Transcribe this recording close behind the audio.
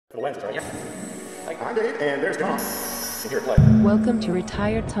The lenses are, I'm Dave, and there's Tom. Here, play. Welcome to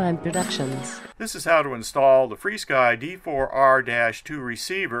Retired Time Productions. This is how to install the FrSky D4R-II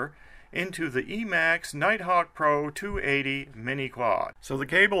Receiver into the EMAX NightHawk Pro 280 Mini Quad. So the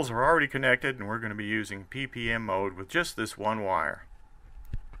cables are already connected, and we're going to be using PPM mode with just this one wire.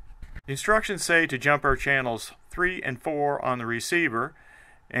 The instructions say to jumper channels 3 and 4 on the receiver,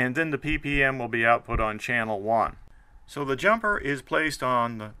 and then the PPM will be output on channel 1. So the jumper is placed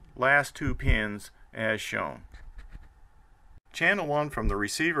on the last two pins as shown. Channel 1 from the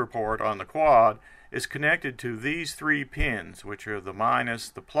receiver port on the quad is connected to these three pins, which are the minus,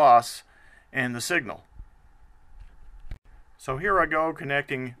 the plus, and the signal. So here I go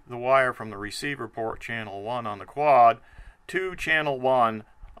connecting the wire from the receiver port channel 1 on the quad to channel 1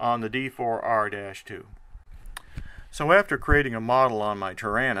 on the D4R-II. So after creating a model on my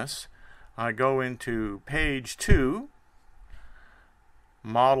Tyrannus, I go into page 2,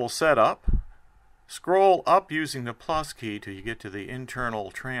 Model Setup, scroll up using the plus key till you get to the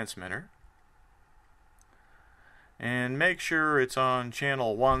internal transmitter, and make sure it's on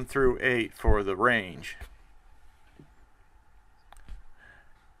channel 1 through 8 for the range.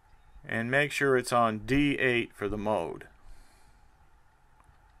 And make sure it's on D8 for the mode.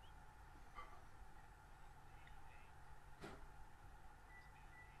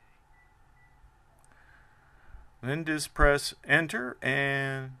 Then just press enter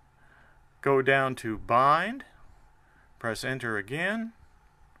and go down to bind. Press enter again.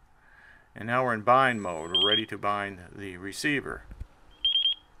 And now we're in bind mode. We're ready to bind the receiver.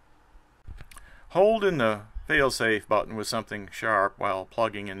 Hold in the failsafe button with something sharp while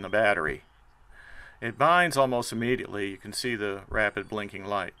plugging in the battery. It binds almost immediately. You can see the rapid blinking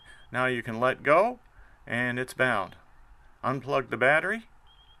light. Now you can let go and it's bound. Unplug the battery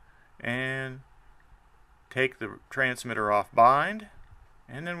and take the transmitter off bind,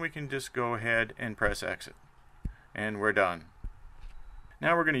 and then we can just go ahead and press exit. And we're done.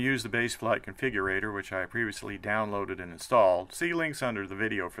 Now we're going to use the Baseflight Configurator, which I previously downloaded and installed. See links under the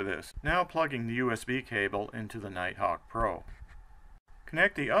video for this. Now plugging the USB cable into the NightHawk Pro.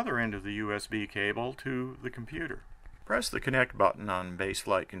 Connect the other end of the USB cable to the computer. Press the connect button on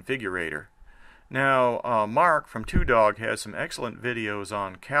Baseflight Configurator. Now Mark from Two Dog has some excellent videos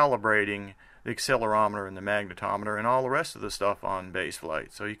on calibrating the accelerometer and the magnetometer and all the rest of the stuff on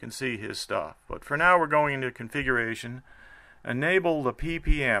Baseflight, so you can see his stuff. But for now we're going into configuration. Enable the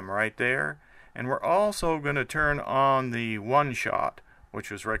PPM right there, and we're also going to turn on the one-shot, which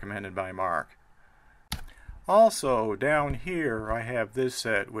was recommended by Mark. Also down here I have this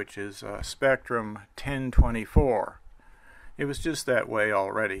set, which is Spectrum 1024. It was just that way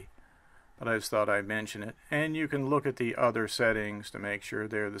already, but I just thought I'd mention it. And you can look at the other settings to make sure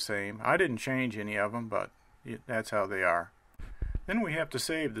they're the same. I didn't change any of them, but that's how they are. Then we have to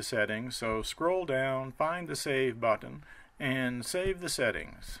save the settings, so scroll down, find the save button, and save the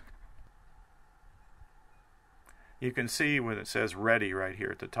settings. You can see when it says ready right here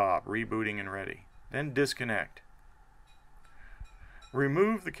at the top, rebooting and ready. Then disconnect.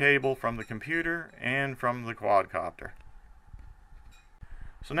 Remove the cable from the computer and from the quadcopter.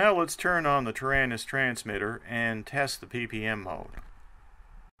 So now let's turn on the Tyrannus transmitter and test the PPM mode.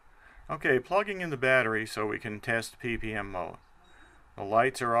 Okay, plugging in the battery so we can test PPM mode. The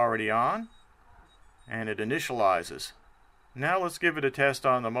lights are already on and it initializes. Now let's give it a test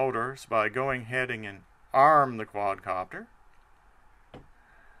on the motors by going ahead and arm the quadcopter.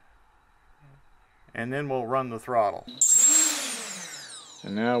 And then we'll run the throttle.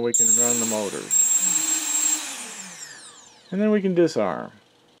 And now we can run the motors. And then we can disarm.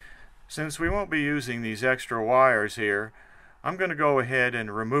 Since we won't be using these extra wires here, I'm going to go ahead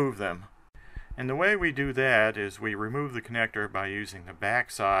and remove them. And the way we do that is we remove the connector by using the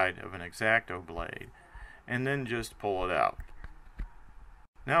back side of an exacto blade and then just pull it out.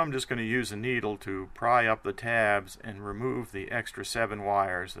 Now I'm just going to use a needle to pry up the tabs and remove the extra 7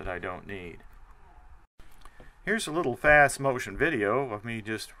 wires that I don't need. Here's a little fast motion video of me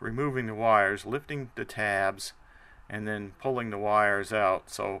just removing the wires, lifting the tabs, and then pulling the wires out.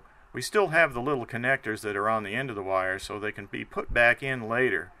 So we still have the little connectors that are on the end of the wire, so they can be put back in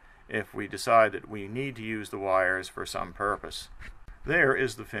later if we decide that we need to use the wires for some purpose. There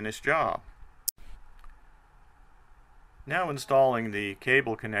is the finished job. Now installing the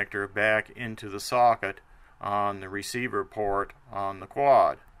cable connector back into the socket on the receiver port on the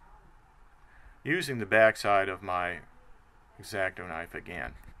quad, using the backside of my exacto knife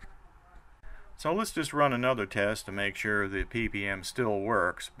again. So let's just run another test to make sure the PPM still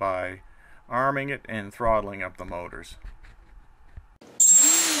works by arming it and throttling up the motors.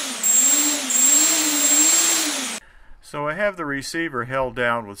 So I have the receiver held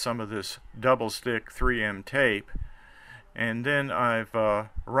down with some of this double stick 3M tape, and then I've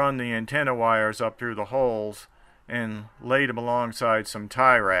run the antenna wires up through the holes and laid them alongside some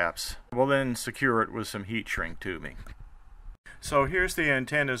tie wraps. We'll then secure it with some heat shrink tubing. So here's the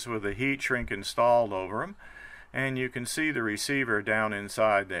antennas with the heat shrink installed over them, and you can see the receiver down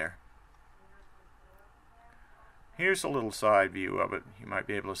inside there. Here's a little side view of it. You might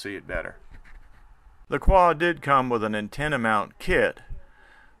be able to see it better. The quad did come with an antenna mount kit,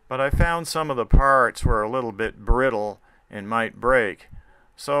 but I found some of the parts were a little bit brittle and might break,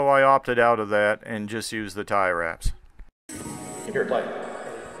 so I opted out of that and just used the tie wraps. Here, play.